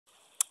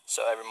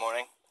So every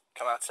morning,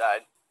 come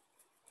outside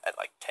at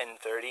like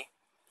 10:30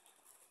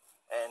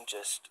 and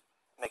just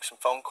make some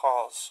phone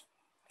calls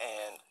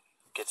and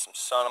get some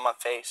sun on my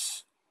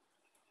face.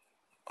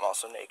 I'm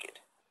also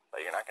naked, but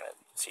you're not going to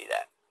see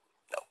that.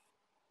 No.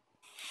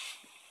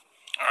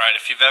 Alright,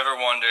 if you've ever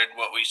wondered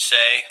what we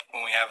say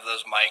when we have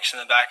those mics in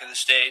the back of the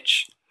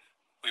stage,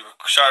 we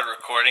started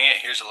recording it.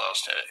 Here's a little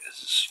snippet.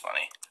 This is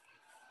funny.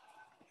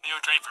 Yo,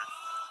 Draper,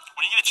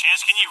 when you get a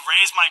chance, can you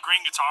raise my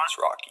green guitar? It's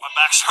Rocky. My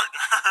back's starting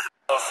to hurt.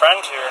 Little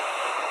friend here.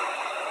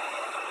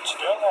 What you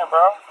doing there,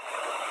 bro?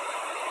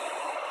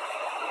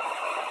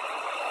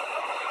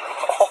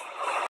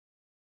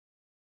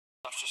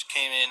 Just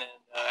came in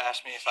and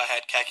asked me if I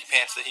had khaki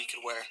pants that he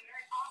could wear,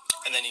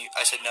 and then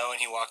I said no,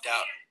 and he walked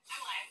out.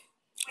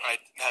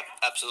 I have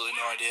absolutely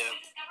no idea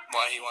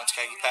why he wants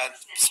khaki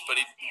pants, but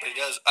he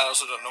does. I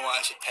also don't know why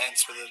I said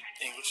pants with an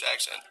English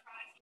accent.